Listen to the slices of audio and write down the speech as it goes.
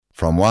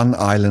From one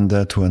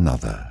islander to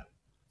another,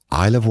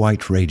 Isle of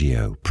Wight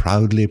Radio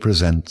proudly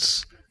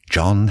presents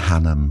John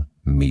Hannam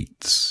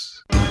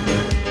Meets.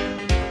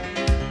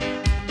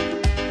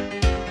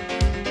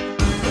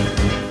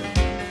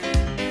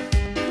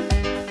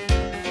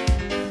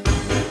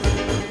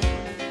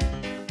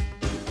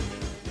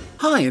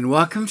 Hi and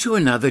welcome to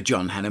another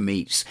John Hannam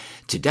Meets.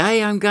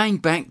 Today I'm going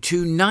back to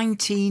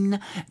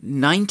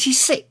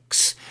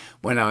 1996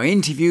 when I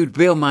interviewed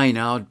Bill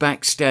Maynard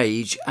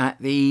backstage at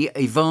the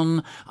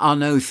Yvonne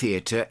Arnaud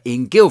Theatre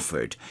in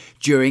Guildford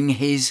during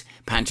his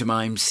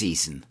pantomime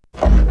season.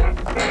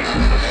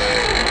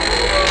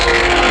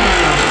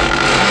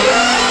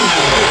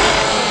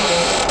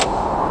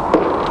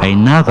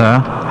 Another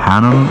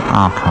Hannam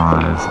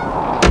Archive.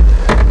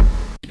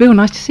 Bill,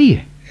 nice to see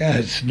you. Yeah,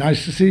 it's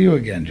nice to see you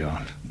again,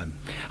 John.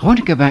 I want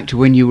to go back to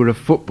when you were a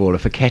footballer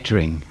for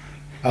Kettering.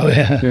 Oh,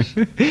 yeah.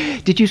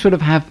 Did you sort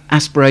of have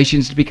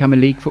aspirations to become a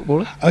league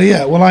footballer? Oh,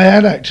 yeah. Well, I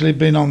had actually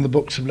been on the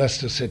books of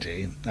Leicester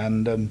City,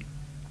 and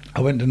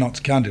I went to Notts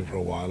County for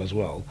a while as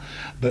well.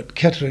 But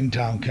Kettering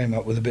Town came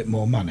up with a bit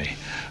more money.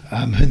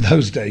 In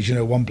those days, you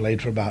know, one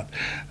played for about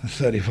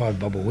 35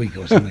 bob a week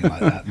or something like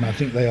that, and I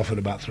think they offered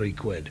about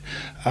 £3.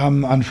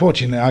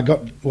 Unfortunately, I got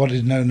what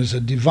is known as a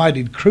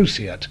divided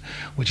cruciate,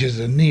 which is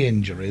a knee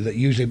injury that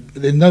usually,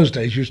 in those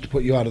days, used to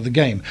put you out of the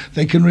game.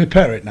 They can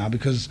repair it now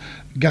because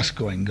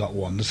Gascoigne got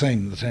one, the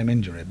same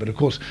injury. But of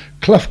course,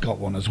 Clough got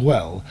one as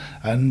well.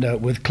 And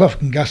with Clough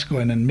and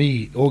Gascoigne and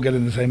me all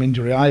getting the same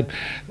injury, I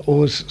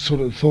always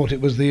sort of thought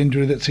it was the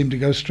injury that seemed to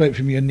go straight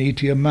from your knee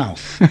to your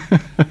mouth.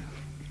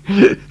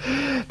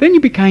 Then you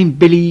became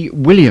Billy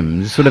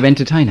Williams, sort of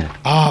entertainer.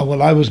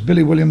 Well, I was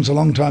Billy Williams a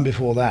long time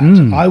before that.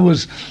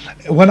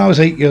 When I was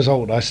 8 years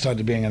old, I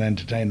started being an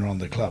entertainer on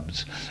the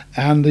clubs.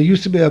 And there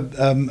used to be a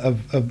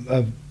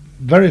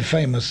very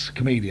famous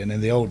comedian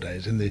in the old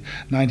days, in the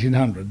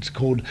 1900s,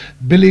 called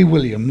Billy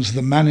Williams,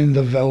 the man in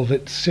the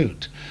velvet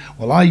suit.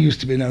 Well, I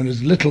used to be known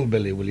as Little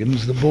Billy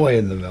Williams, the boy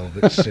in the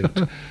velvet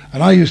suit.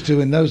 And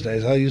in those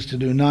days, I used to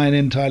do 9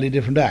 entirely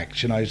different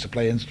acts. You know, I used to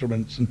play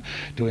instruments and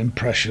do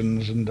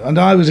impressions, and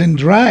I was in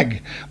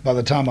drag by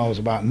the time I was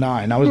about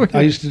 9.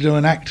 I used to do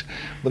an act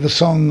with a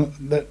song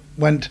that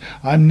went,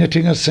 I'm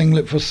knitting a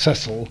singlet for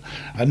Cecil,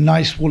 a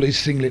nice woolly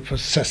singlet for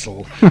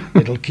Cecil.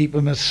 It'll keep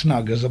him as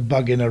snug as a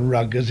bug in a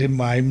rug, as in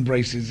my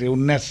embraces he'll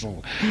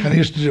nestle. And I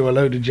used to do a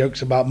load of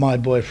jokes about my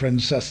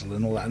boyfriend Cecil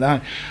and all that.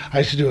 Now, I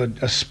used to do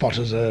a spot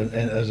as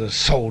a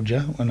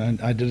soldier,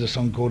 and I did a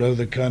song called Oh,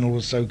 the Colonel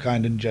Was So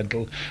Kind and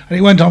Gentle. And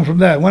it went on from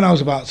there. When I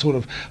was about sort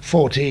of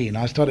 14,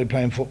 I started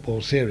playing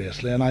football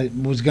seriously, and I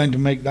was going to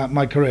make that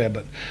my career,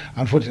 but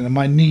unfortunately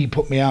my knee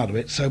put me out of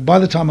it. So by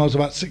the time I was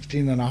about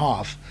 16 and a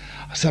half,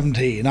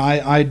 17,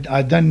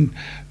 I then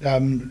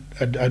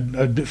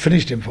I'd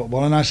finished in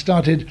football, and I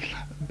started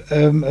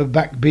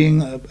back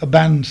being a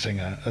band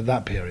singer at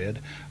that period,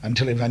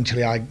 until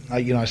eventually I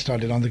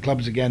started on the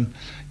clubs again,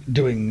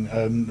 doing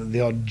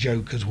the odd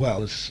joke as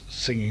well as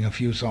singing a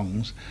few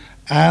songs,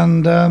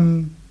 and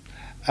I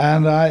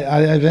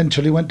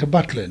eventually went to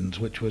Butlins,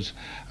 which was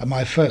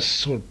my first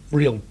sort of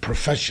real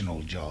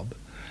professional job,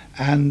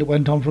 and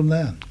went on from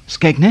there.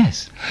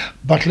 Skegness?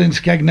 Butlins,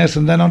 Skegness,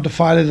 and then on to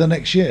Filey the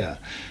next year.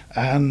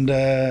 And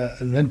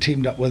then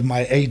teamed up with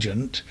my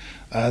agent.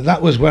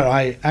 That was where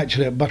I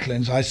actually, at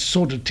Butlins, I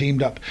sort of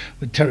teamed up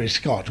with Terry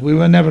Scott. We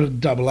were never a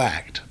double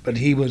act, but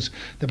he was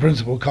the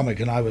principal comic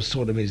and I was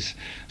sort of his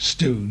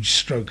stooge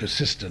stroke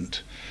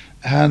assistant.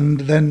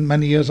 And then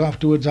many years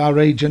afterwards, our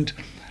agent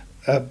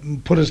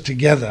put us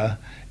together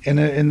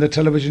in the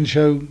television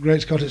show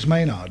Great Scott, It's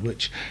Maynard,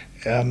 which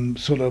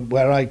sort of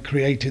where I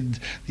created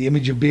the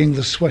image of being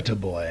the sweater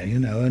boy, you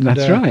know. And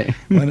that's right.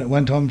 When it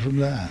went on from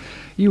there.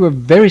 You were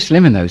very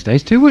slim in those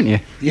days too, weren't you?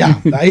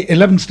 Yeah,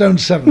 11 stone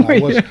 7 I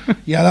was.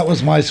 Yeah, that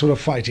was my sort of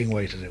fighting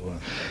weight, as it were.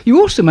 You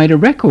also made a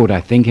record,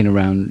 I think, in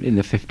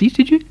the 50s,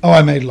 did you? Oh,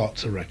 I made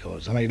lots of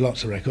records. I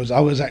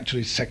was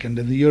actually second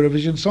in the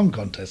Eurovision Song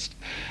Contest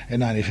in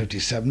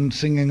 1957,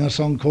 singing a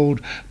song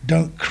called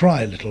Don't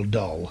Cry, Little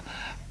Doll.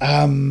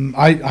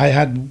 I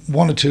had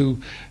 1 or 2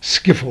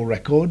 skiffle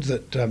records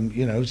that,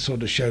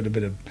 sort of showed a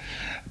bit of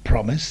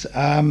promise.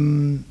 I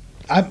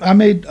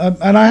made,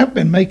 and I have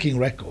been making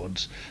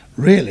records,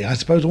 really, I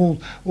suppose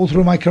all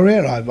through my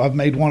career. I've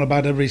made one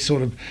about every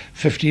sort of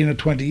 15 or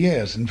 20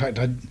 years. In fact,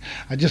 I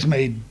just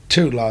made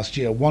 2 last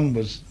year. One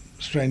was,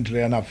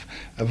 strangely enough,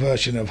 a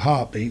version of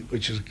Heartbeat,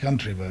 which is a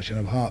country version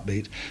of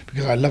Heartbeat,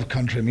 because I love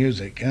country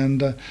music.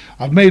 And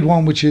I've made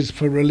one which is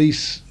for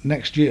release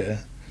next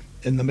year,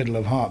 in the middle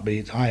of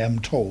Heartbeat, I am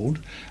told,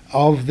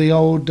 of the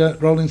old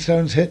Rolling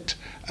Stones hit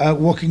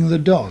Walking the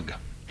Dog.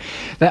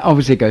 That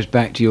obviously goes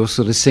back to your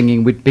sort of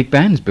singing with big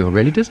bands, Bill,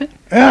 really, does it?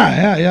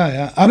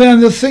 Yeah. I mean,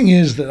 the thing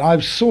is that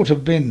I've sort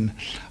of been,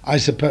 I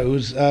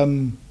suppose,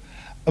 a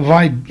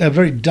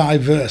very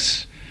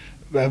diverse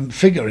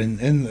figure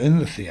in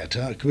the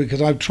theatre,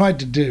 because I've tried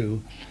to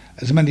do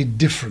as many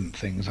different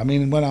things. I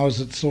mean, when I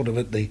was at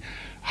the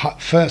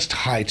first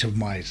height of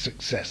my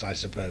success, I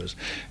suppose,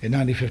 in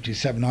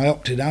 1957, I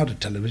opted out of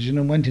television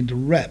and went into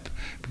rep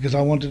because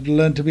I wanted to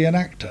learn to be an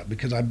actor,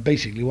 because I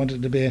basically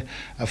wanted to be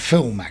a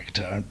film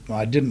actor.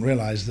 I didn't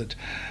realise that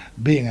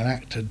being an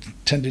actor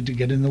tended to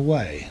get in the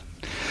way.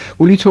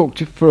 Well, you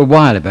talked for a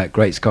while about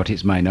Great Scott,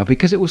 It's Maynard,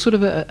 because it was sort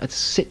of a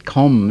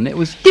sitcom, and it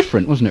was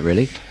different, wasn't it?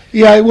 Really?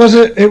 Yeah, it was.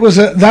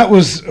 That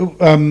was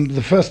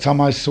the first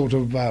time I sort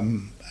of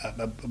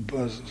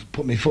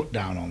put my foot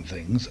down on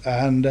things,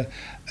 and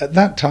at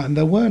that time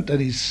there weren't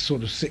any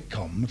sort of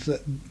sitcoms,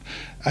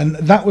 and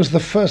that was the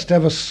first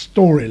ever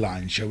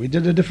storyline show. We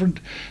did a different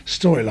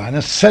storyline,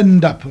 a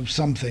send-up of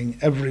something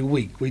every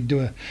week. We'd do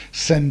a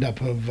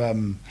send-up of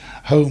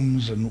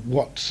Holmes and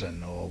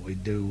Watson, or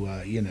we'd do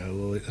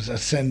a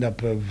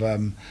send-up of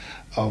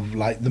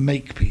like the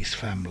Makepeace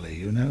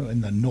family,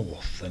 in the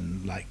north,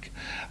 and like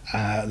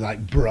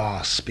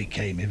Brass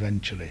became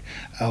eventually.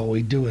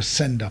 We do a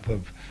send-up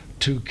of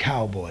two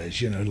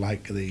cowboys,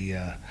 like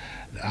the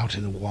out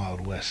in the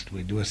Wild West.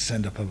 We do a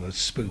send-up of a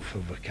spoof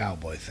of a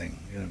cowboy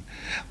thing.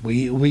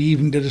 We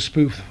even did a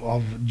spoof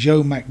of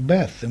Joe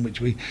Macbeth, in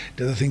which we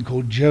did a thing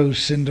called Joe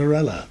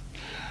Cinderella.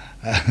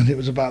 And it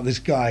was about this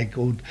guy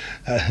called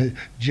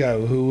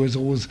Joe, who was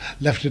always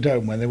left at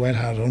home when they went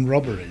out on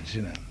robberies,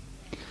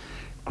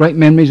 Great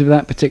memories of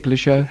that particular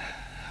show?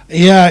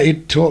 Yeah,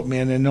 it taught me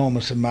an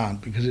enormous amount,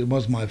 because it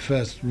was my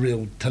first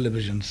real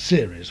television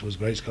series, was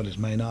Great Scott, It's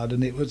Maynard,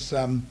 and it was,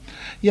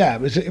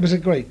 it was a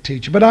great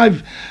teacher. But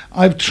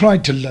I've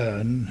tried to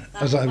learn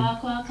as I've.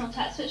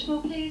 Contact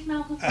switchboard, please,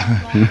 Malcolm.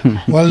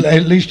 Well,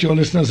 at least your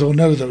listeners will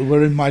know that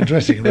we're in my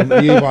dressing room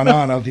at the Yvonne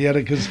Arno Theatre,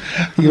 because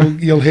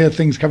you'll hear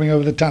things coming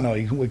over the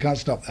tannoy. We can't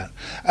stop that.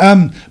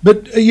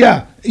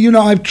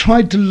 I've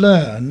tried to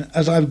learn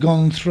as I've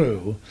gone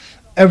through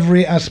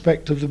every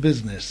aspect of the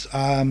business.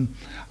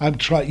 I've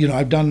tried,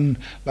 I've done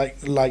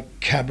like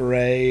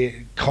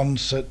cabaret,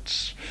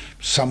 concerts,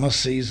 summer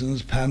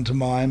seasons,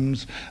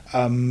 pantomimes,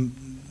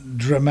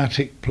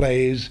 dramatic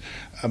plays,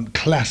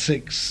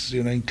 classics,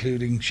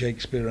 including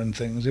Shakespeare and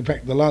things. In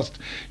fact, the last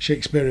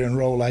Shakespearean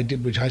role I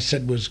did, which I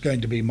said was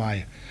going to be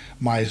my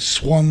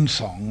swan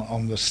song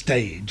on the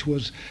stage,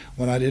 was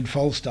when I did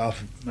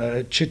Falstaff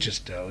at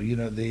Chichester,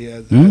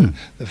 the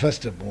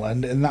festival,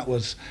 and that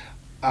was,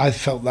 I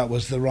felt that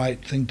was the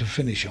right thing to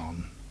finish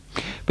on.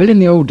 But in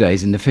the old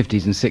days, in the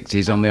 50s and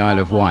 60s on the Isle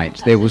of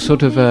Wight, there was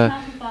sort of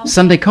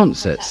Sunday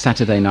concerts,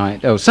 Sunday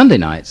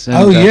nights.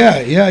 And,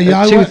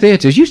 at two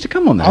theatres. You used to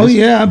come on those. Oh,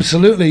 yeah,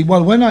 absolutely.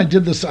 Well, when I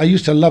did this, I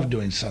used to love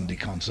doing Sunday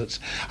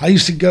concerts. I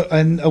used to go,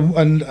 and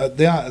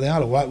the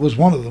Isle of Wight was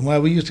one of them, where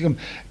we used to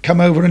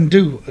come over and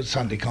do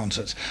Sunday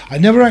concerts. I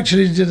never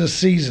actually did a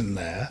season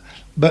there.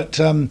 But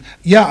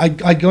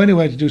I go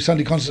anywhere to do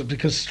Sunday concerts,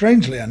 because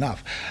strangely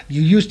enough,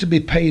 you used to be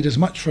paid as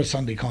much for a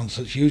Sunday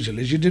concert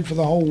usually as you did for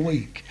the whole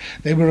week.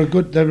 They were a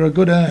good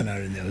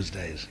earner in those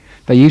days.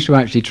 They used to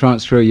actually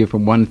transfer you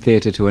from one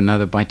theatre to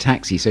another by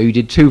taxi, so you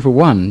did 2 for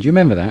 1. Do you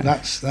remember that?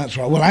 That's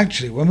right. Well,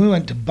 actually, when we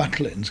went to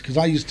Butlins, because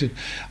I used to,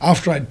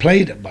 after I'd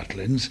played at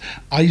Butlins,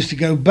 I used to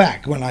go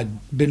back when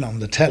I'd been on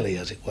the telly,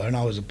 as it were, and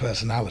I was a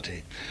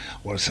personality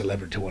or a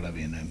celebrity, whatever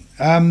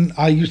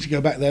I used to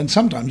go back there, and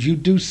sometimes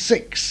you'd do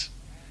 6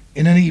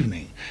 in an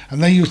evening,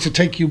 and they used to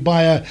take you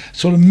by a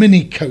sort of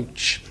mini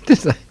coach.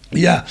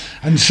 Yeah,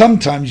 and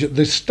sometimes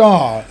the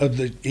star of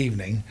the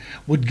evening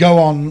would go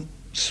on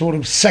sort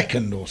of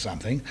second or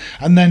something,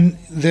 and then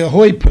the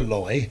hoi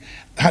polloi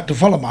had to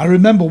follow me. I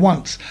remember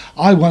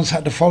I once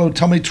had to follow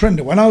Tommy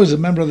Trinder. When I was a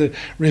member of the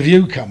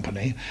review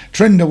company,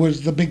 Trinder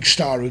was the big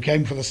star who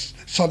came for the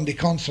Sunday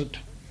concert.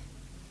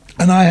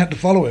 And I had to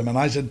follow him, and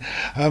I said,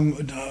 I've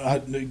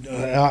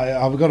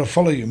got to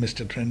follow you,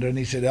 Mr. Trinder. And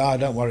he said,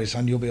 don't worry,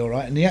 son, you'll be all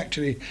right. And he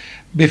actually,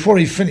 before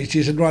he finished,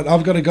 he said, right,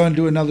 I've got to go and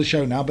do another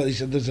show now. But he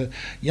said, there's a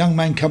young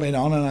man coming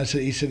on. And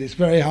he said, it's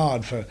very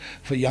hard for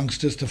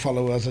youngsters to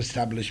follow us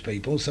established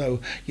people. So,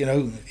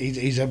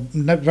 he's a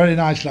very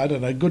nice lad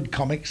and a good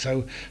comic.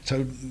 So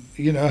I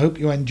hope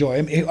you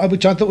enjoy him,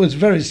 which I thought was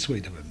very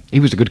sweet of him. He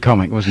was a good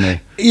comic,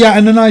 wasn't he? Yeah,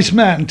 and a nice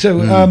man,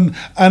 too.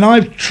 And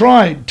I've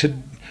tried to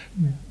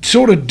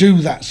sort of do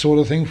that sort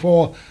of thing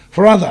for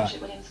other.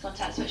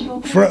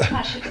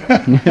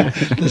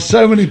 There's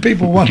so many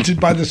people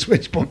wanted by the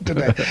switchboard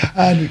today,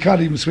 and you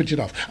can't even switch it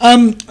off.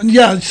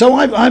 So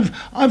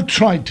I've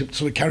tried to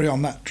sort of carry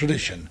on that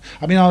tradition.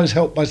 I mean, I was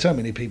helped by so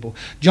many people.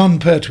 John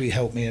Pertwee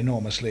helped me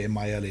enormously in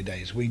my early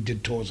days. We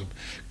did tours of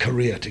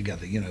Korea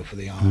together, for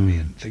the army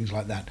and things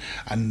like that.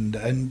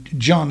 And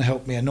John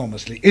helped me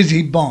enormously.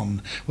 Izzy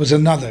Bond was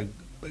another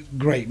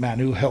great man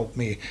who helped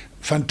me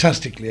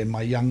fantastically in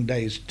my young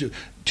days to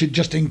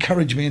just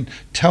encourage me and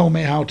tell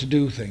me how to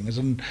do things,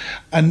 and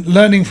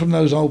learning from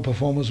those old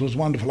performers was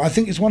wonderful. I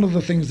think it's one of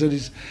the things that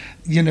is,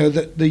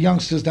 that the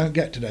youngsters don't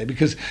get today,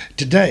 because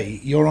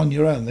today you're on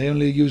your own. They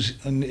only use,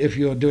 and if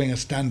you're doing a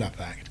stand-up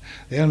act,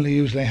 they only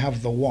usually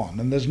have the one,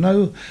 and there's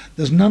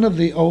none of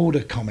the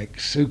older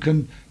comics who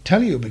can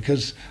tell you,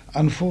 because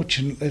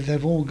unfortunately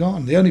they've all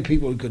gone. The only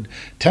people who could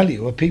tell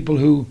you are people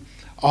who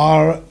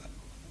are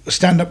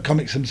stand-up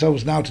comics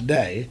themselves now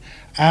today,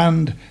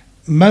 and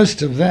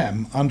most of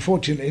them,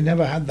 unfortunately,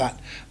 never had that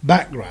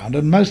background,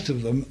 and most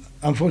of them,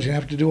 unfortunately,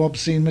 have to do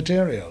obscene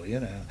material.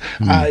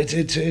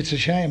 It's a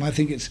shame. I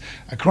think it's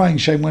a crying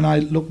shame when I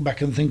look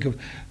back and think of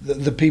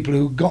the people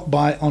who got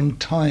by on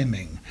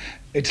timing.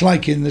 It's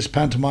like in this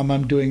pantomime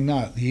I'm doing now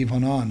at the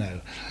Yvonne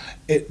Arnaud.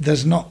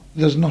 There's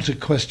not a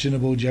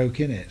questionable joke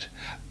in it,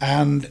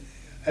 and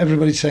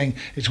everybody's saying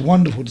it's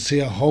wonderful to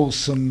see a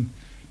wholesome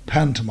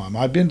pantomime.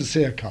 I've been to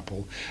see a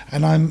couple,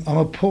 and I'm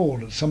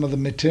appalled at some of the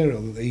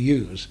material that they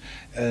use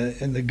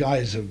in the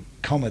guise of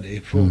comedy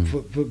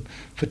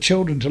for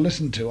children to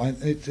listen to. I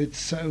think it's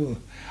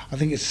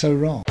so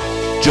wrong.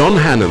 John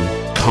Hannam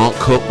can't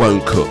cook,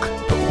 won't cook,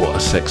 but what a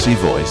sexy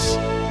voice.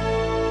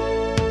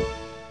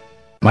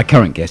 My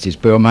current guest is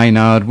Bill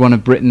Maynard, one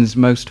of Britain's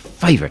most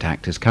favourite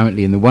actors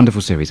currently in the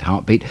wonderful series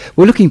Heartbeat.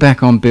 We're looking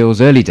back on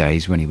Bill's early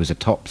days when he was a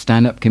top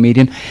stand-up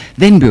comedian.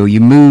 Then, Bill, you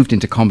moved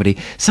into comedy.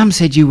 Some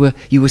said you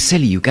were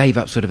silly. You gave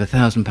up sort of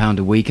 £1,000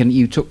 a week and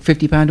you took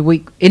 £50 a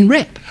week in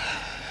rep.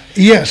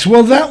 Yes,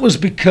 well, that was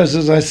because,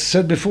 as I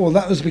said before,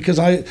 that was because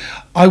I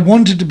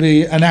wanted to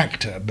be an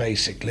actor,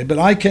 basically, but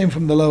I came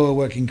from the lower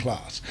working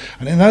class.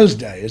 And in those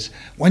days,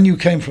 when you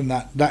came from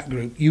that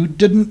group, you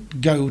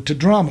didn't go to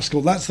drama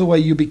school. That's the way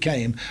you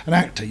became an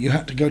actor. You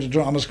had to go to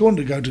drama school, and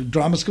to go to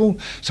drama school,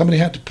 somebody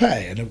had to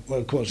pay. And,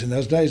 of course, in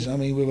those days, I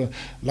mean, we were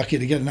lucky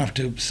to get enough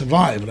to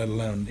survive, let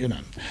alone,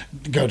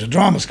 go to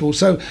drama school.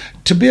 So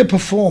to be a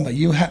performer,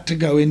 you had to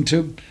go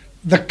into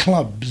the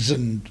clubs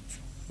and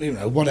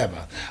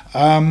whatever.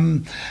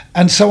 And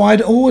so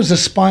I'd always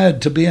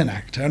aspired to be an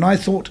actor, and I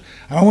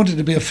wanted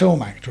to be a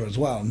film actor as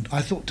well. And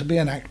I thought to be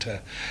an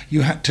actor,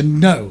 you had to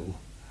know,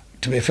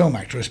 to be a film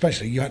actor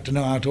especially, you had to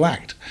know how to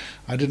act.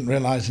 I didn't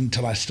realise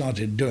until I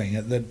started doing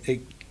it that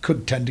it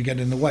could tend to get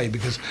in the way,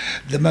 because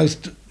the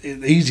most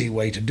easy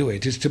way to do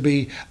it is to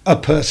be a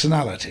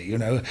personality.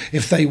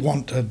 If they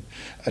want a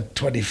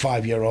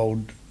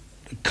 25-year-old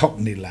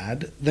Cockney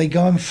lad, they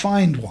go and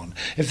find one.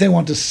 If they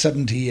want a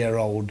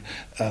 70-year-old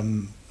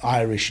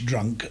Irish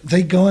drunk,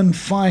 they go and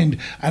find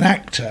an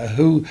actor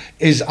who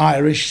is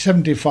Irish,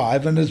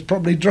 75, and has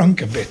probably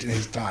drunk a bit in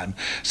his time.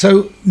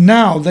 So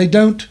now they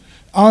don't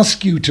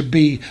ask you to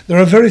be... There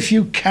are very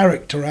few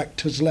character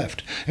actors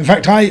left. In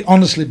fact, I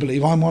honestly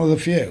believe I'm one of the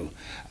few,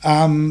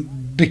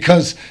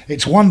 because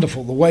it's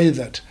wonderful the way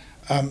that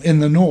in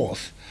the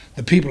North,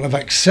 the people have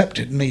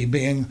accepted me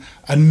being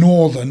a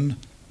northern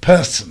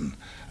person,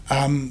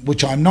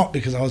 which I'm not,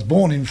 because I was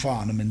born in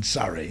Farnham in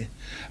Surrey,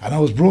 and I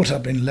was brought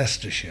up in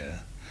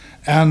Leicestershire.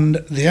 And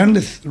the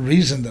only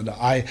reason that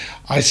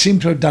I seem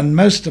to have done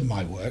most of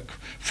my work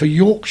for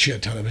Yorkshire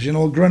Television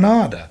or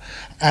Granada.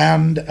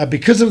 And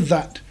because of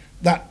that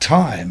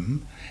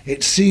time,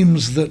 it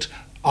seems that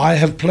I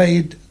have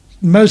played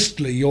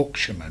mostly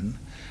Yorkshiremen.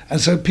 And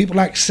so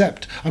people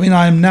accept. I mean,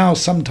 I am now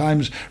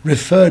sometimes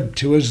referred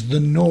to as the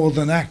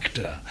Northern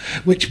actor,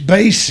 which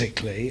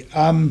basically...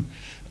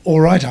 all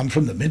right, I'm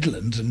from the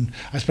Midlands, and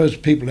I suppose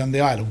people on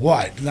the Isle of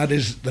Wight, and that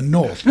is the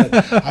north,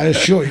 but I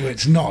assure you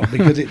it's not,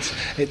 because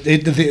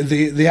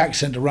the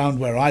accent around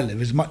where I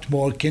live is much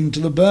more akin to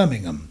the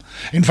Birmingham.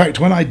 In fact,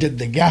 when I did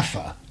The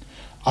Gaffer,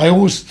 I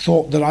always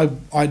thought that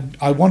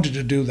I wanted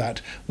to do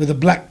that with a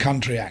black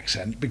country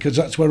accent, because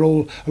that's where a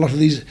lot of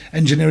these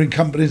engineering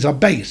companies are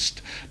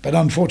based. But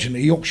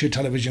unfortunately, Yorkshire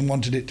Television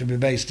wanted it to be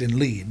based in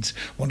Leeds,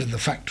 wanted the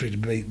factory to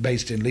be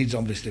based in Leeds,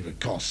 obviously for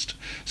cost.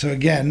 So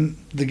again,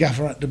 the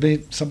Gaffer had to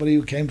be somebody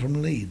who came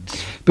from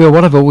Leeds. Bill,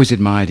 what I've always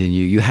admired in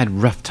you, you had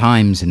rough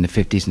times in the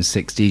 50s and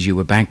 60s. You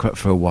were bankrupt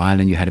for a while,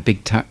 and you had a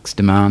big tax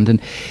demand,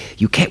 and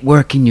you kept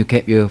working, you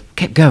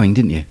kept going,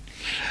 didn't you?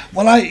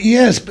 Well,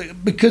 yes,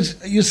 because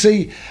you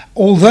see,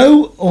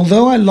 although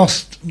I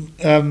lost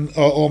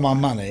all my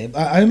money,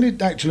 I only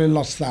actually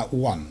lost that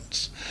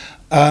once,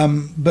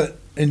 but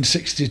in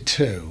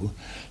 '62.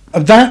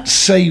 That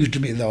saved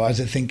me, though,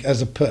 as I think,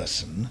 as a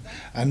person,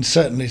 and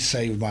certainly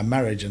saved my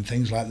marriage and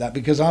things like that,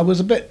 because I was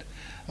a bit...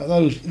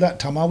 that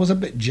time I was a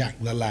bit Jack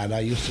the Lad.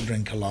 I used to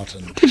drink a lot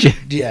and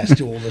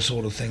do all the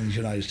sort of things.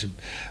 I used to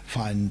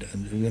find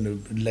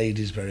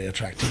ladies very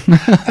attractive,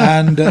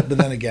 and but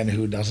then again,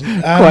 who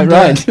doesn't? Quite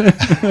right.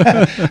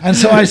 And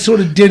so I sort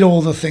of did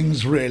all the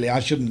things really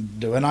I shouldn't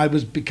do, and I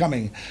was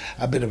becoming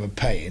a bit of a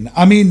pain.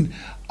 I mean,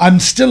 I'm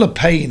still a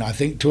pain, I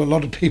think, to a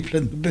lot of people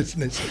in the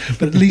business,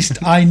 but at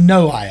least I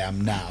know I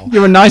am now.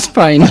 You're a nice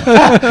pain.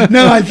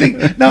 No, I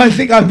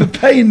think I'm a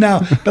pain now,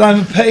 but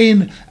I'm a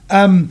pain.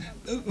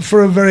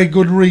 For a very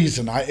good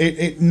reason.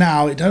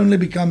 It only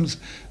becomes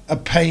a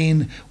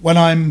pain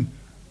when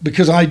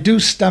because I do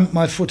stamp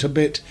my foot a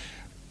bit,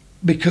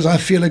 because I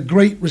feel a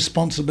great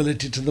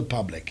responsibility to the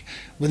public.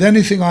 With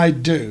anything I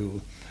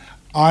do,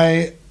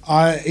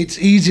 it's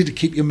easy to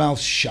keep your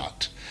mouth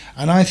shut,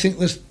 and I think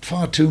there's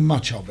far too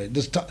much of it.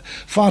 There's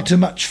far too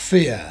much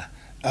fear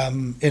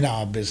in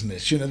our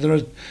business.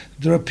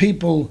 There are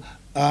people,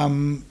 a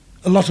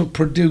lot of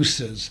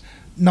producers.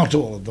 Not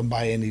all of them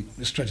by any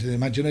stretch of the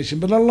imagination,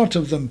 but a lot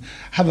of them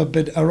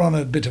are on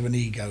a bit of an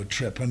ego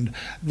trip, and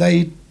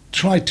they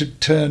try to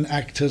turn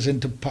actors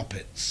into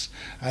puppets.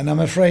 And I'm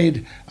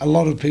afraid a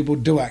lot of people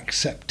do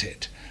accept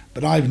it.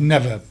 But I've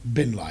never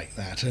been like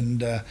that.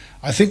 And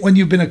I think when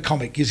you've been a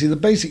comic, you see the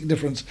basic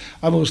difference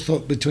I've always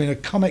thought between a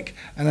comic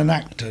and an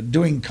actor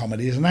doing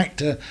comedy is an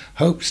actor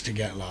hopes to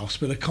get laughs,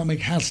 but a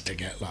comic has to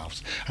get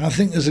laughs. And I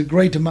think there's a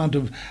great amount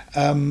of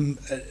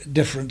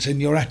difference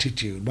in your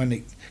attitude when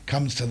it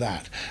comes to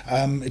that.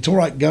 It's all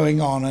right going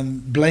on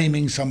and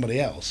blaming somebody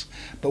else.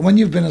 But when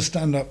you've been a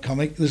stand-up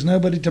comic, there's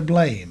nobody to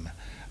blame.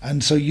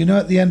 And so you know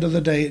at the end of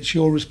the day, it's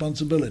your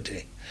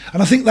responsibility.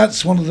 And I think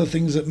that's one of the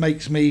things that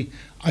makes me,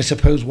 I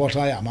suppose, what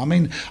I am. I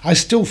mean, I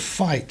still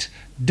fight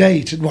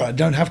well, I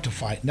don't have to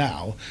fight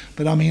now,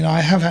 but I mean,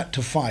 I have had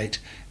to fight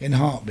in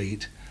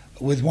Heartbeat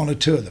with one or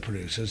two of the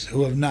producers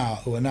who are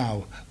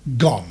now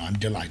gone, I'm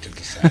delighted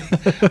to say.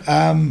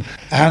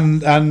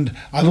 And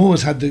I've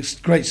always had this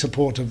great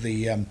support of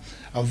the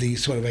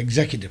sort of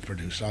executive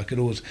producer.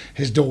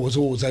 His door was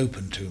always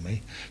open to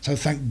me, so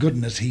thank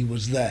goodness he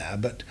was there.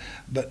 But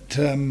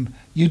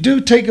you do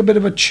take a bit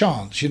of a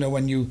chance,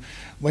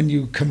 when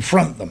you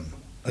confront them,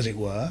 as it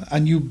were,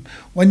 and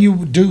when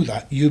you do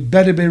that, you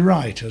better be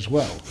right as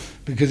well,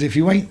 because if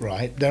you ain't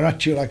right, they're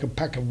at you like a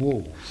pack of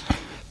wolves.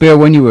 Bill,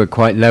 when you were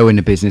quite low in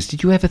the business,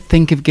 did you ever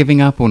think of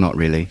giving up or not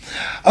really?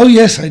 Oh,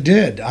 yes, I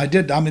did.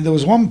 I mean, there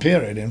was one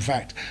period, in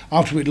fact,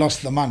 after we'd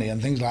lost the money and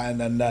things like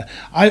that, and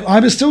I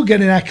was still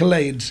getting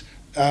accolades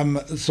in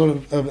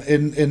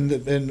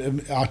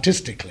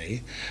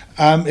artistically,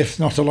 if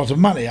not a lot of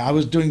money.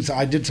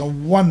 I did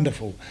some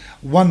wonderful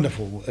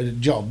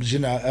jobs,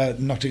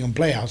 Nottingham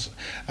Playhouse,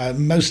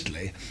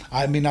 mostly.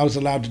 I mean, I was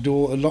allowed to do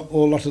a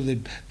lot of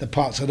the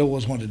parts I'd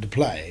always wanted to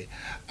play.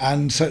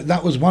 And so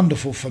that was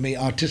wonderful for me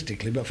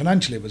artistically, but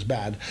financially it was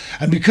bad.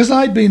 And because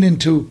I'd been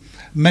into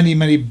many,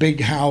 many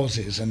big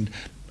houses and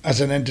as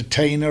an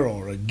entertainer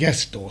or a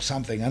guest or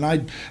something, and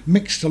I'd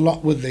mixed a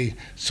lot with the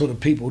sort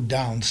of people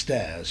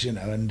downstairs,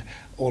 and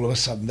all of a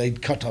sudden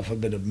they'd cut off a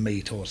bit of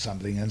meat or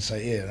something and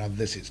say, here, have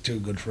this, it's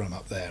too good for them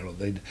up there. Or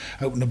they'd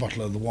open a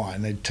bottle of the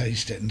wine, they'd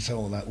taste it and say,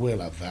 oh, that,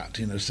 we'll have that,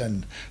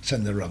 send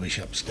the rubbish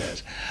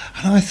upstairs.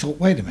 And I thought,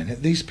 wait a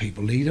minute, these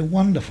people lead a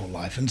wonderful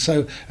life. And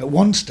so at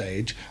one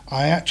stage,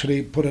 I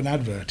actually put an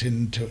advert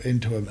into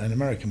an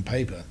American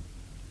paper,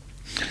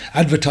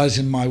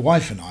 advertising my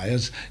wife and I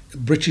as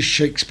British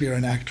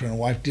Shakespearean actor and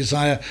wife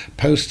desire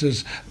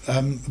posters,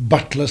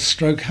 butler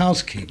stroke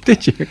housekeeper.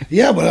 Did you?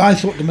 Yeah, well, I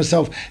thought to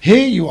myself,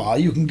 here you are,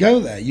 you can go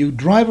there, you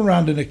drive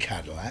around in a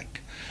Cadillac,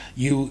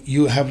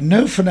 you have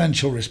no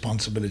financial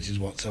responsibilities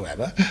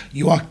whatsoever,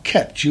 you are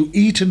kept, you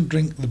eat and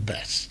drink the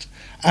best.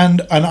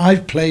 And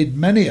I've played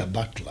many a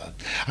butler,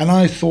 and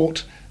I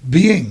thought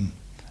being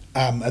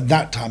at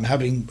that time,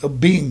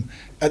 being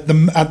at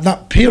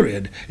that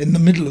period in the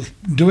middle of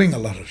doing a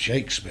lot of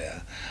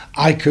Shakespeare,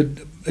 I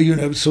could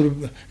sort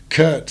of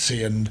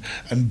curtsy and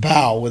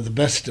bow with the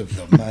best of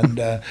them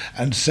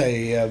and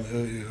say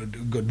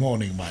good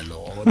morning, my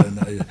lord,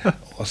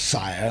 or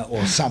sire,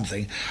 or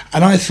something.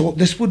 And I thought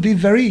this would be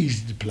very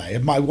easy to play.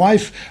 And my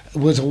wife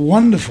was a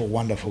wonderful,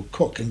 wonderful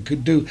cook and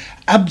could do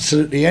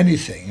absolutely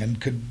anything and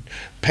could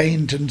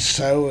paint and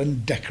sew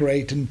and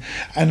decorate, and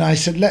I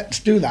said, let's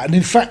do that. And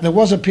in fact, there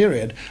was a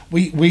period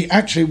we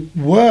actually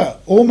were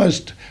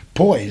almost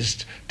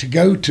poised to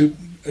go to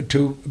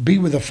be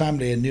with a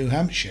family in New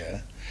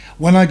Hampshire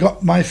when I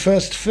got my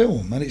first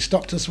film, and it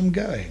stopped us from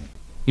going.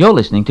 You're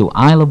listening to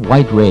Isle of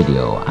Wight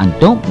Radio, and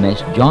don't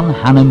miss John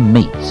Hannam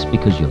Meets,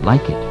 because you'll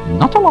like it.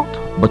 Not a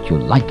lot, but you'll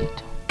like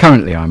it.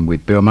 Currently I'm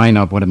with Bill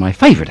Maynard, one of my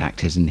favourite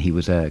actors, and he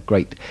was a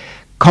great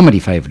comedy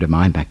favourite of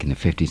mine back in the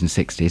 50s and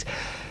 60s.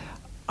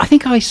 I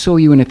think I saw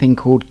you in a thing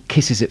called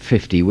Kisses at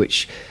 50,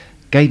 which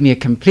gave me a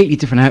completely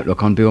different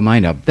outlook on Bill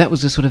Maynard. That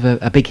was a sort of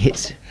a big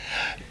hit.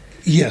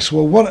 Yes,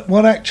 well,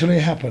 what actually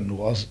happened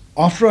was,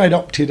 after I'd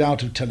opted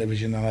out of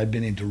television and I'd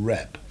been into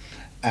rep,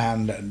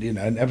 and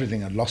and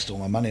everything, I'd lost all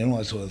my money and all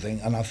that sort of thing,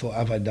 and I thought,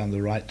 have I done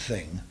the right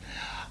thing?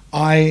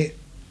 Right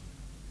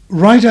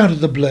out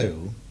of the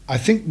blue, I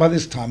think by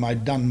this time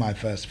I'd done my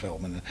first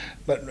film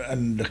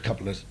and a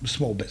couple of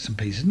small bits and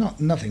pieces,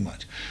 nothing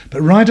much.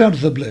 But right out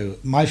of the blue,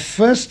 my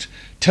first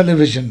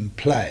television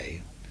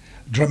play,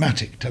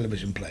 dramatic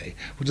television play,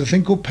 was a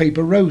thing called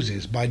Paper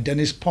Roses by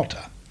Dennis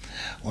Potter,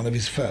 one of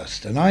his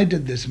first. And I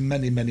did this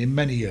many, many,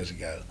 many years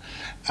ago.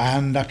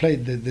 And I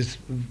played this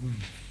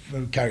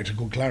character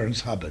called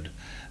Clarence Hubbard,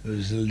 who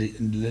was the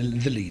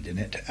lead in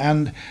it.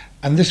 And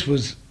this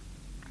was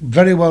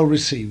very well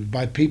received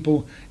by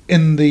people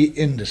in the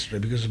industry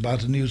because it was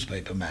about a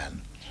newspaper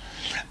man.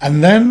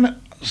 And then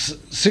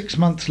 6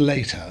 months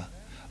later,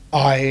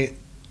 I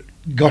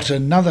got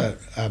another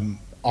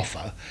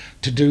offer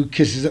to do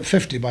Kisses at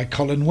 50 by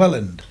Colin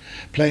Welland,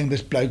 playing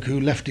this bloke who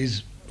left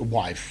his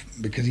wife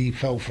because he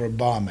fell for a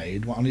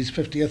barmaid on his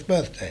 50th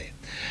birthday.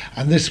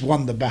 And this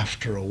won the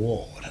BAFTA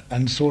award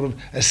and sort of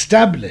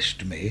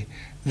established me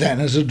then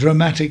as a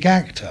dramatic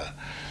actor.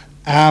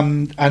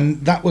 And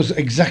that was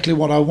exactly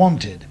what I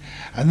wanted.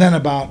 And then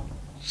about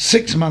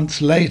 6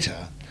 months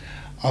later,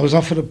 I was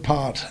offered a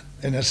part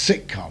in a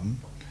sitcom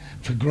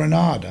for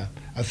Granada,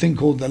 a thing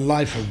called The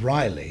Life of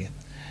Riley,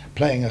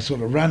 playing a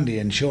sort of randy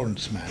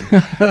insurance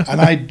man. And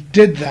I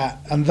did that,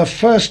 and the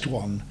first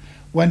one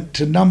went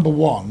to number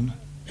 1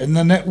 in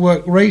the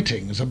network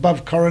ratings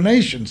above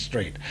Coronation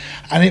Street,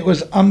 and it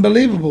was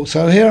unbelievable.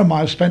 So here am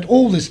I, I've spent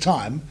all this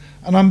time,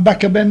 and I'm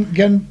back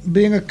again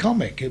being a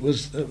comic. It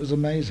was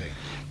amazing.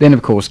 Then,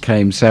 of course,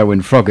 came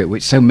Selwyn Froggatt,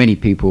 which so many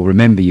people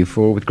remember you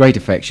for with great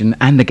affection,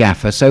 and The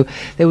Gaffer. So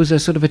there was a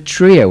sort of a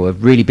trio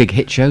of really big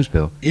hit shows,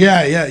 Bill.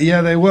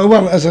 Yeah, they were.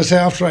 Well, as I say,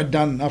 after I'd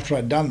done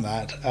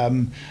that,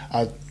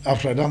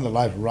 after I'd done The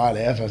Life of Riley,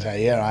 as I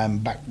say, here I am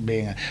back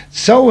being a...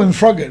 Selwyn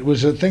Froggatt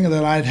was a thing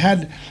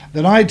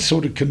that I'd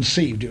sort of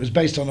conceived. It was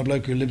based on a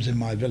bloke who lives in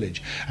my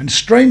village. And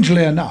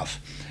strangely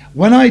enough,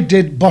 when I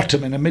did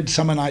Bottom in A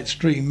Midsummer Night's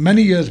Dream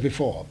many years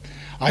before,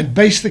 I'd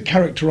based the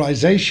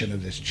characterisation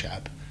of this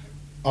chap,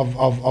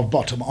 of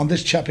Bottom, on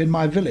this chap in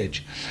my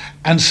village.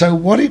 And so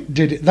what it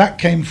did, that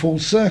came full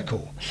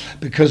circle,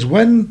 because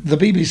when the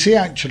BBC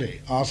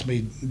actually asked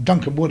me,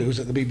 Duncan Wood, who was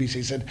at the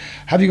BBC, said,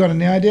 have you got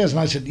any ideas? And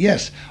I said,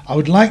 yes, I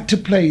would like to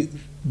play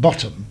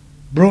Bottom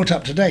brought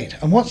up to date.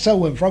 And what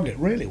Selwyn Froggatt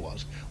really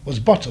was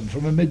Bottom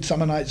from A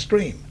Midsummer Night's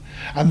Dream.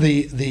 And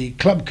the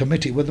club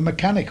committee were the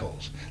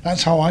Mechanicals.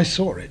 That's how I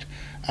saw it.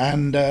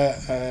 And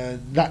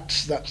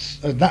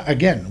that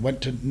again went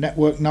to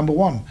network number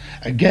 1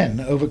 again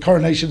over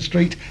Coronation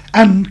Street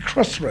and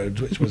Crossroads,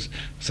 which was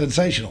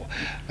sensational.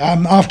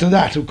 After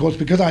that, of course,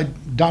 because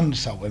I'd done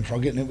Selwyn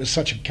Froggatt and it was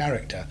such a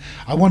character,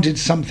 I wanted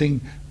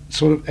something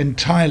sort of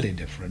entirely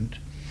different.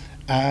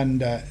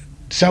 And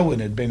Selwyn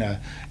had been a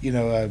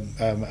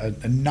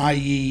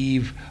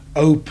naive,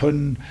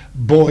 open,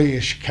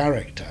 boyish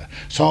character.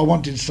 So I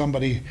wanted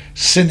somebody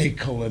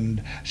cynical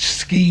and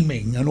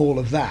scheming and all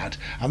of that.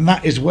 And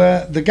that is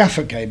where The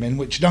Gaffer came in,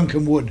 which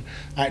Duncan Wood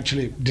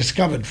actually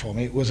discovered for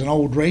me. It was an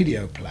old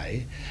radio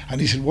play.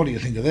 And he said, what do you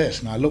think of this?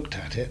 And I looked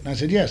at it and I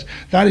said, yes.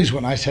 That is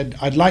when I said,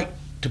 I'd like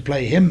to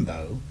play him,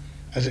 though,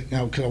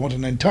 because I want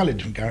an entirely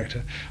different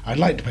character. I'd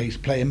like to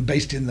play him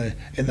based in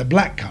the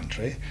Black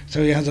Country,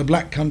 so he has a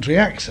Black Country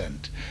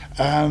accent.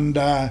 And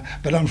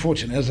but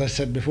unfortunately, as I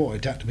said before,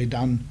 it had to be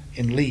done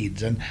in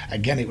Leeds, and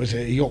again it was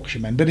a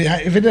Yorkshireman. But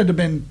if it had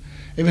been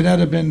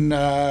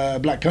a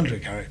Black Country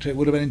character, it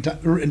would have been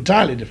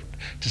entirely different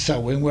to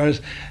Selwyn. Whereas,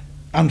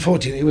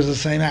 unfortunately, it was the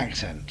same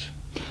accent.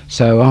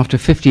 So after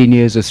 15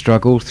 years of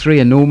struggle, 3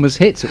 enormous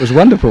hits. It was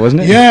wonderful,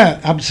 wasn't it? Yeah,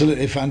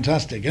 absolutely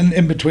fantastic. And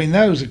in between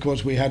those, of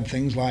course, we had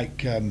things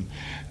like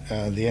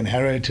The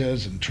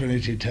Inheritors and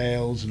Trinity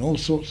Tales and all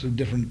sorts of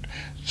different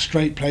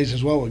straight plays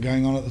as well were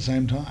going on at the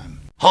same time.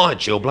 Hi,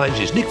 Chillblains,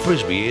 it's Nick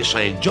Frisbee here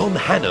saying John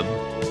Hannam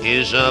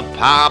is a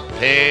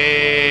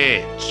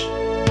puppet.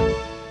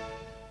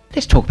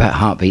 Let's talk about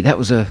Heartbeat. That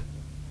was a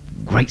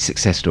great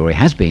success story.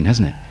 Has been,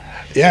 hasn't it?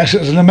 Yes, it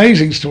was an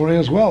amazing story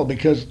as well,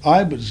 because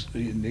I was,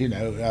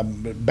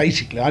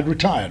 basically I'd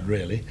retired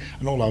really,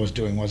 and all I was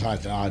doing was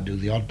I'd do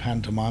the odd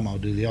pantomime, I'll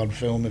do the odd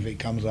film if it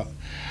comes up.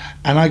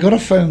 And I got a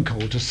phone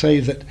call to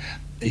say that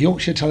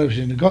Yorkshire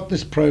Television had got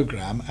this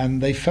programme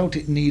and they felt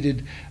it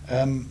needed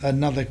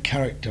another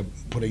character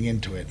putting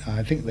into it.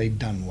 I think they'd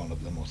done one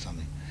of them or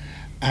something.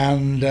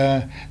 And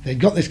they'd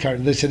got this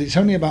character, they said it's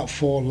only about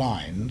 4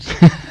 lines,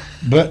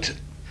 but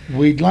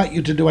we'd like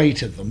you to do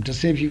 8 of them to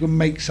see if you can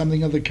make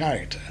something of the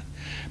character.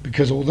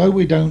 Because although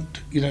we don't,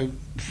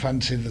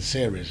 fancy the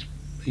series,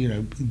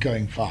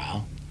 going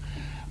far,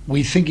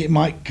 we think it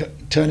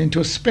might turn into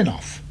a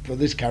spin-off for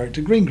this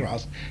character,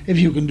 Greengrass, if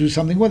you can do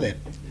something with it.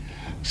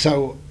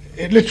 So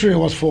it literally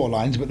was 4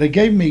 lines, but they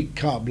gave me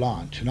carte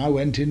blanche, and I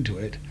went into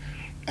it,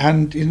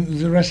 and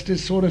the rest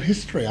is sort of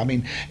history. I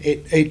mean,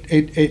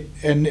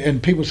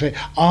 and people say,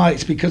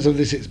 it's because of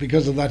this, it's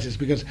because of that, it's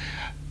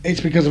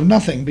because of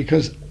nothing,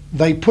 because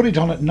they put it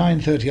on at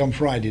 9:30 on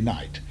Friday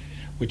night,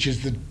 which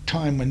is the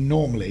time when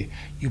normally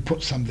you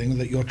put something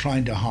that you're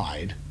trying to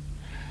hide.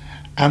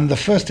 And the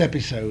first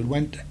episode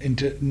went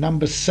into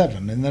number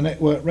 7 in the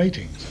network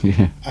ratings.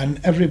 Yeah. And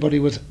everybody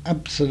was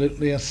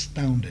absolutely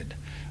astounded.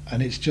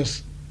 And it's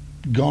just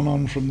gone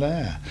on from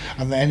there.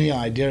 And any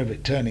idea of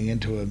it turning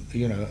into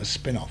a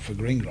spin-off for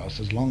Greengrass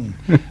has long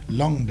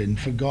been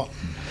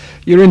forgotten.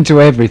 You're into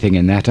everything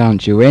in that,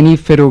 aren't you? Any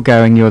fiddle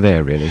going, you're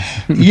there, really.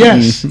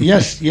 Yes,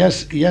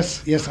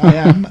 I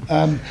am.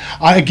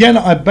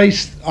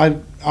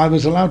 I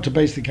was allowed to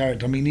base the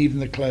character. I mean, even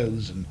the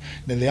clothes and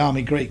the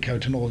army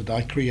greatcoat and all that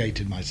I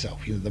created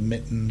myself. The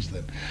mittens,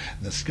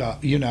 the scarf.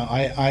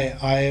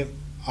 I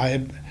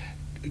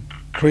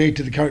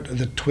created the character,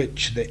 the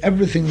twitch,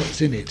 everything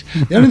that's in it.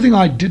 The only thing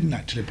I didn't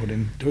actually put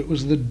into it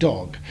was the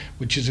dog,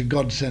 which is a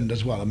godsend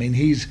as well. I mean,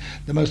 he's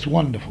the most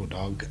wonderful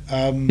dog.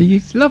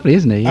 He's lovely,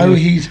 isn't he?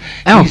 He's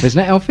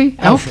isn't it Alfie?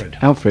 Alfred,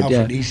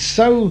 yeah. He's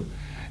so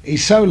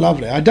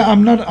lovely. I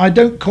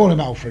don't call him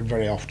Alfred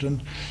very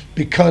often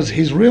because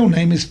his real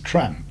name is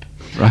Tramp.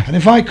 Right. And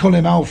if I call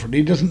him Alfred,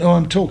 he doesn't know what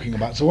I'm talking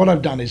about. So what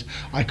I've done is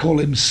I call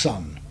him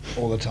Son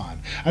all the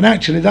time. And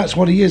actually, that's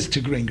what he is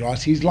to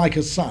Greengrass. He's like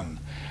a son.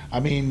 I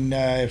mean,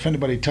 if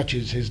anybody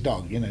touches his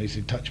dog, he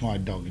said, touch my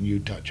dog and you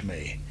touch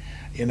me.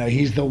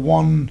 He's the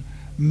one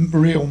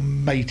real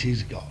mate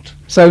he's got.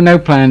 So no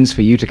plans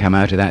for you to come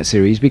out of that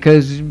series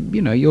because,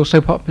 you're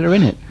so popular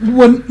in it.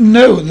 Well,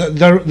 no,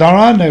 there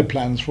are no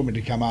plans for me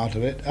to come out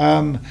of it.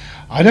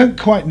 I don't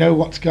quite know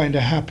what's going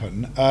to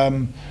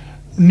happen.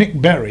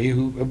 Nick Berry,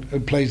 who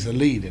plays the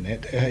lead in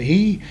it,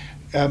 he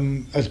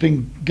has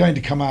been going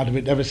to come out of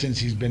it ever since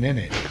he's been in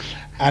it.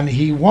 And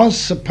he was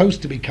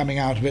supposed to be coming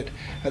out of it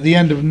at the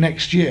end of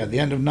next year, at the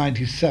end of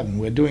 97.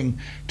 We're doing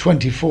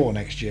 24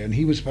 next year, and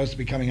he was supposed to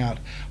be coming out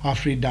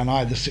after he'd done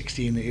either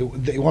 16,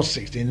 it was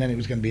 16, then it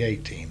was going to be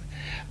 18.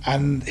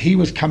 And he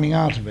was coming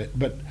out of it,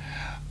 but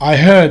I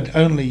heard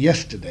only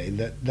yesterday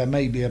that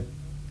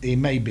he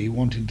may be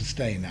wanting to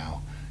stay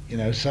now,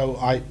 so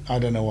I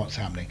don't know what's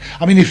happening.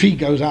 I mean, if he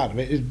goes out of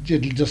it,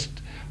 it'll just,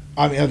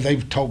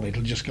 they've told me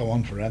it'll just go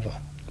on forever.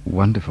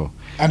 Wonderful.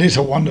 And it's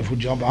a wonderful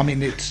job. I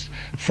mean, it's,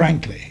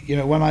 frankly,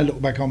 when I look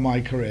back on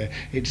my career,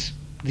 it's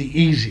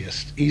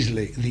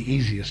easily the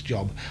easiest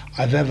job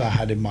I've ever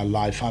had in my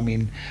life. I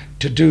mean,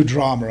 to do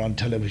drama on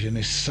television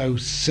is so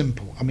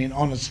simple. I mean,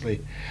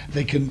 honestly,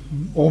 they can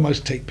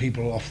almost take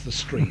people off the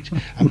street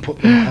and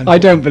put them... I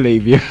don't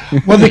believe you.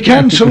 Well, they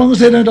can, so long as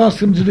they don't ask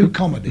them to do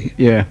comedy.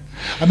 Yeah.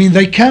 I mean,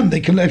 they can,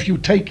 if you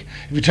take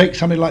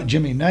somebody like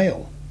Jimmy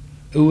Nail,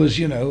 who was,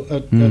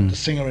 a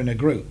singer in a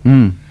group,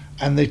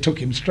 and they took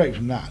him straight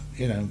from that,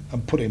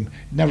 and put him,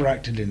 never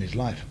acted in his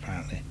life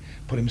apparently,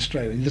 put him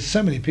straight. There's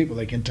so many people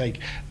they can take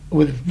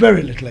with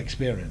very little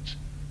experience.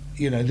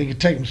 They can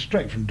take them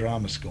straight from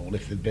drama school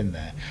if they've been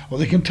there, or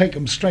they can take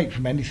them straight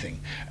from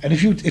anything. And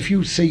if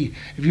you see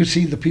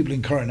the people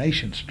in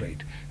Coronation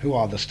Street, who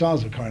are the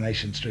stars of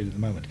Coronation Street at the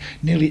moment,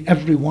 nearly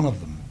every one of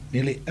them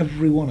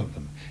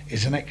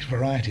is an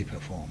ex-variety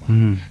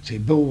performer. See,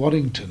 Bill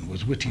Waddington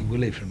was Witty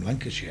Willie from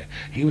Lancashire.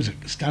 He was a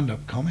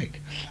stand-up comic.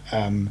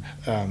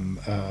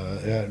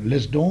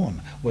 Liz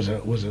Dawn was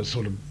a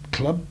sort of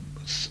club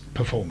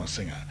performer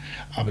singer.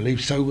 I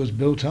believe so was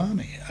Bill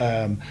Tarney.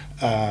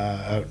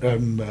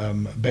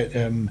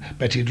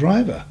 Betty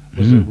Driver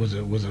was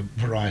a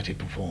variety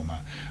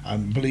performer. I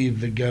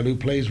believe the girl who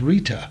plays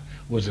Rita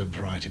was a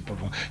variety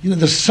performer.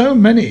 There's so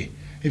many.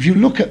 If you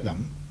look at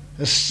them,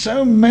 there's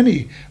so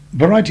many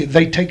variety.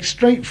 They take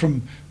straight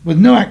from, with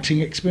no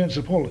acting experience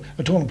at all,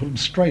 and put them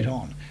straight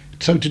on.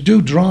 So to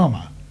do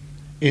drama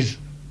is,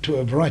 to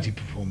a variety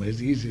performer, is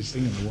the easiest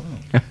thing in the world.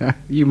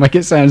 You make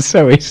it sound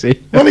so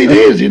easy. Well, it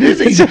is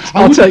easy.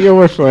 I'll take your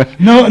word for it.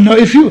 No,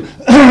 if you,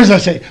 as I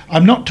say,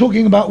 I'm not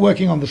talking about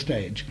working on the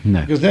stage.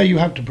 No. Because there you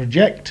have to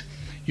project,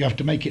 you have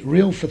to make it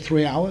real for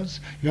 3 hours,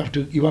 you have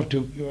to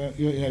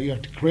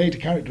create a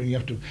character, and you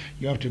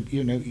have to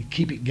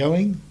keep it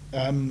going.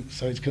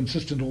 So it's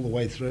consistent all the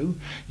way through.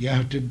 You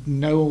have to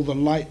know all the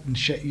light and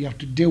shit. You have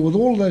to deal with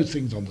all those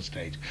things on the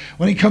stage.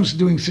 When it comes to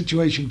doing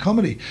situation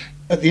comedy,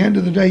 at the end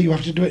of the day, you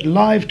have to do it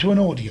live to an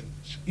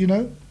audience,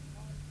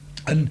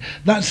 And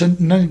that's,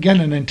 again,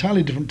 an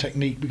entirely different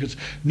technique, because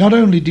not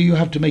only do you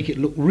have to make it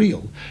look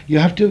real, you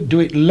have to do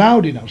it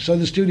loud enough so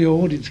the studio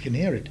audience can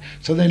hear it,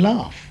 so they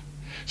laugh.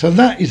 So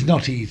that is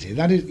not easy.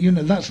 That is,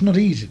 that's not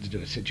easy to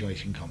do a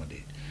situation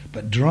comedy.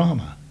 But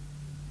drama,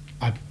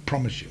 I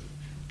promise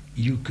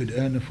you could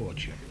earn a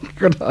fortune.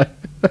 Could I?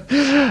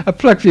 A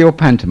plug for your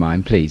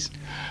pantomime, please.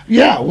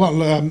 Yeah, well,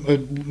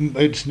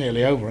 it's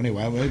nearly over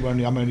anyway.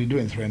 I'm only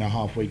doing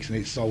 3.5 weeks, and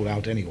it's sold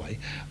out anyway.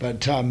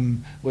 But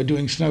we're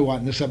doing Snow White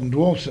and the Seven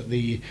Dwarfs at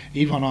the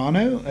Yvonne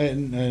Arno,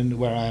 and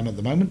where I am at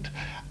the moment.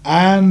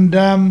 And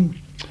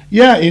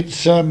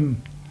it's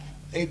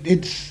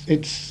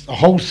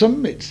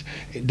wholesome. It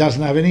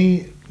doesn't have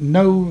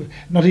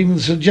not even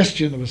the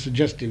suggestion of a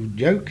suggestive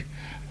joke,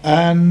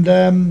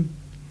 and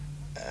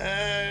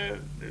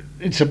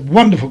it's a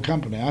wonderful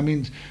company. I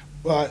mean,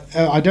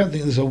 I don't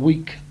think there's a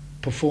weak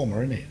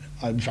performer in it.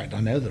 In fact,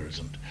 I know there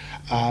isn't.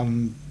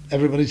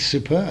 Everybody's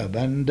superb,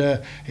 and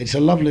it's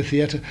a lovely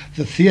theatre.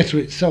 The theatre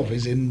itself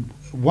is in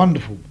a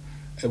wonderful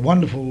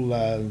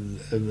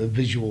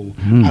visual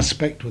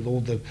aspect, with all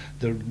the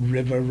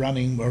river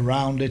running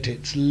around it.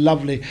 It's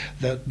lovely.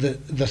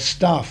 The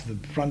staff, the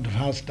front of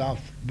house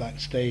staff,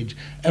 backstage,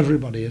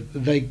 everybody,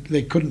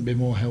 they couldn't be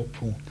more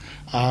helpful.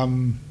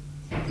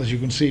 As you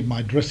can see,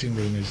 my dressing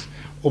room is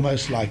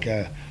almost like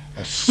a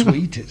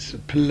suite. It's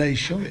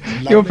palatial. It's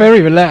lovely. You're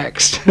very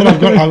relaxed.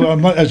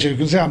 Well, as you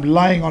can see, I'm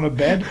lying on a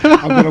bed.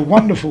 I've got a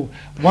wonderful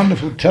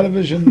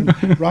television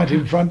right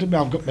in front of me.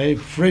 I've got my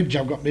fridge.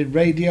 I've got my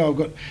radio. I've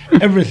got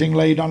everything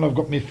laid on. I've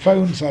got my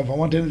phone. So if I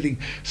want anything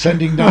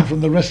sending down from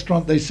the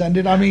restaurant, they send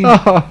it. I mean,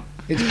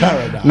 it's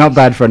paradise. Not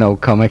bad for an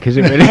old comic, is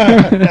it really?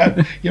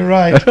 No, you're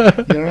right.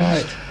 You're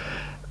right.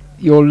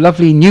 Your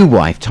lovely new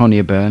wife,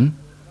 Tonya Byrne.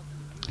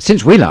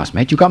 Since we last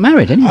met, you got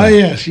married, didn't you? Oh,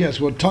 yes.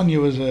 Well,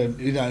 Tonya was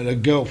a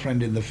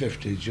girlfriend in the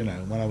 50s,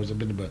 when I was a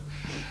bit of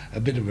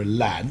a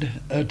lad,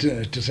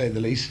 to say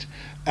the least.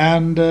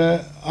 And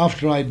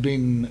after I'd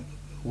been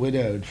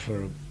widowed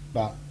for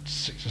about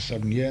 6 or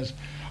 7 years,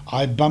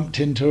 I bumped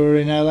into her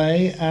in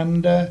LA,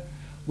 and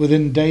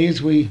within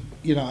days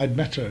I'd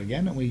met her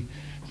again, and we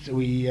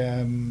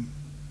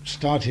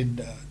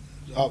started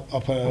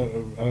up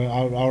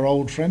our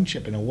old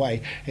friendship in a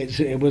way.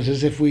 It was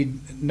as if we'd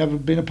never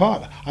been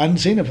apart. I hadn't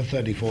seen her for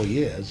 34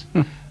 years,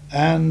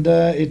 and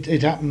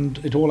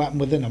it all happened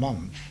within a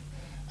month,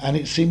 and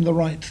it seemed the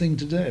right thing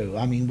to do.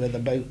 I mean, we're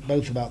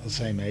both about the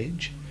same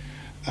age.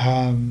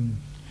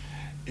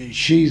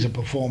 She's a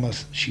performer.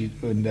 She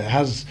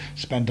has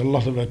spent a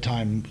lot of her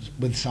time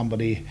with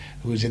somebody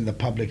who is in the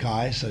public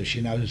eye, so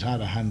she knows how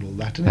to handle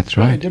that. And it's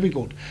very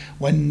difficult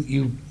when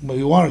you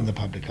are in the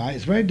public eye.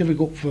 It's very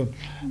difficult for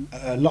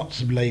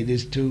lots of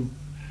ladies to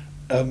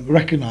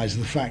recognise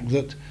the fact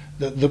that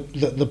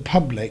the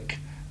public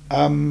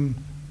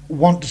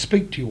want to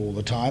speak to you all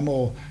the time,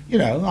 or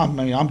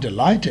I'm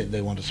delighted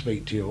they want to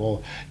speak to you,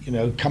 or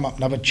come up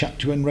and have a chat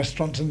to you in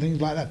restaurants and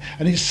things like that.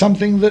 And it's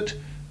something that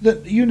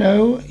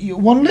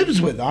one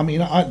lives with. I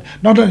mean,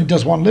 not only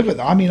does one live with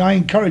it, I mean, I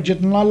encourage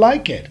it and I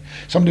like it.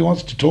 Somebody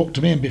wants to talk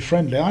to me and be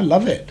friendly, I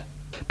love it.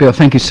 Bill,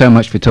 thank you so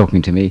much for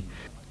talking to me.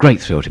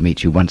 Great thrill to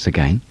meet you once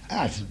again.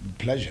 It's a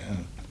pleasure.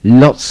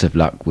 Lots of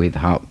luck with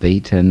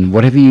Heartbeat and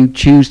whatever you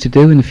choose to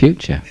do in the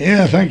future.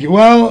 Yeah, thank you.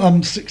 Well,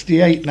 I'm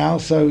 68 now,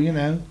 so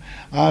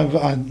I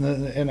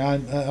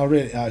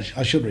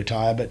should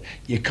retire, but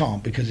you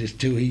can't because it's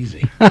too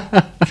easy.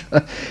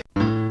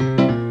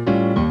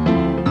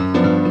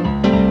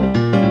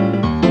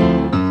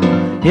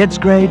 It's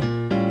great,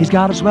 he's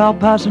got a swell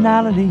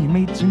personality. He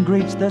meets and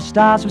greets the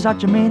stars with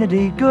such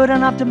amenity, good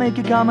enough to make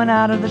you coming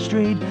out of the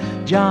street.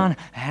 John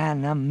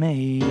Hannam.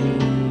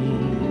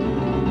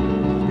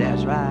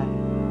 That's right.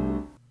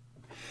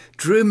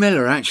 Drew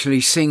Miller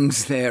actually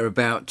sings there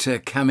about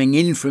coming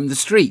in from the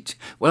street.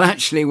 Well,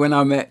 actually, when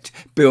I met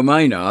Bill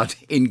Maynard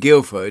in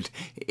Guildford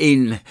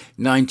in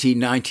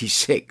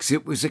 1996,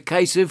 it was a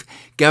case of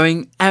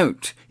going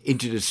out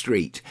into the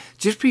street.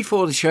 Just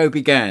before the show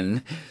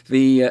began,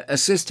 the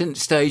assistant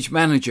stage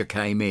manager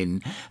came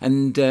in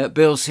and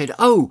Bill said,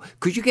 "Oh,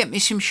 could you get me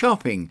some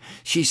shopping?"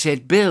 She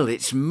said, "Bill,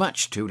 it's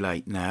much too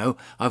late now.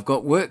 I've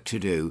got work to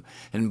do."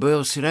 And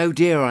Bill said, "Oh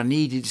dear, I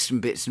needed some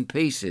bits and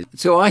pieces."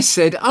 So I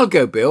said, "I'll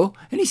go, Bill."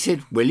 And he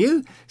said, "Will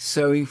you?"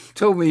 So he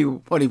told me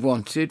what he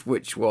wanted,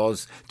 which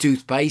was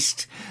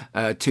toothpaste,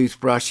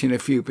 toothbrush and a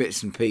few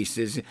bits and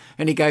pieces.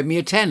 And he gave me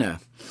a tenner.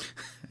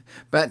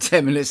 About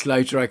 10 minutes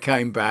later, I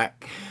came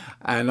back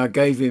and I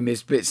gave him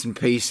his bits and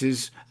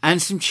pieces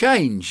and some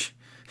change.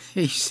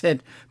 He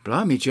said,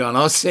 "Blimey, John,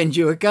 I'll send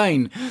you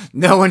again.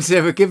 No one's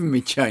ever given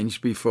me change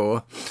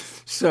before."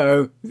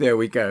 So there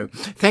we go.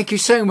 Thank you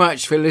so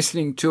much for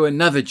listening to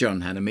another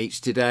John Hannam Meets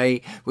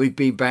today. We've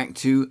been back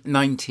to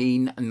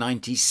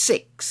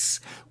 1996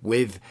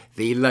 with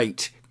the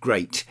late,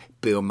 great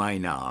Bill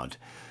Maynard.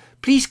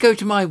 Please go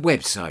to my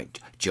website,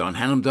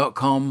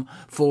 johnhannam.com,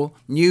 for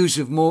news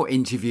of more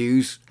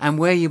interviews and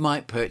where you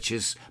might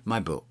purchase my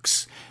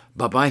books.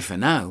 Bye-bye for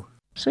now.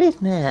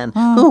 Sweet man.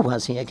 Who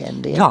was he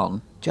again, dear?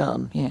 John.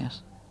 John.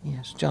 Yes.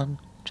 Yes, John.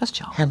 Just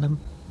John. Hannam,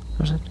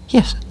 was it?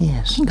 Yes.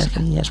 Yes.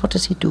 Kingsley. Yes. What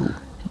does he do?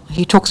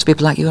 He talks to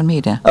people like you and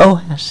me, dear.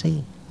 Oh, I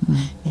see.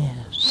 Yes.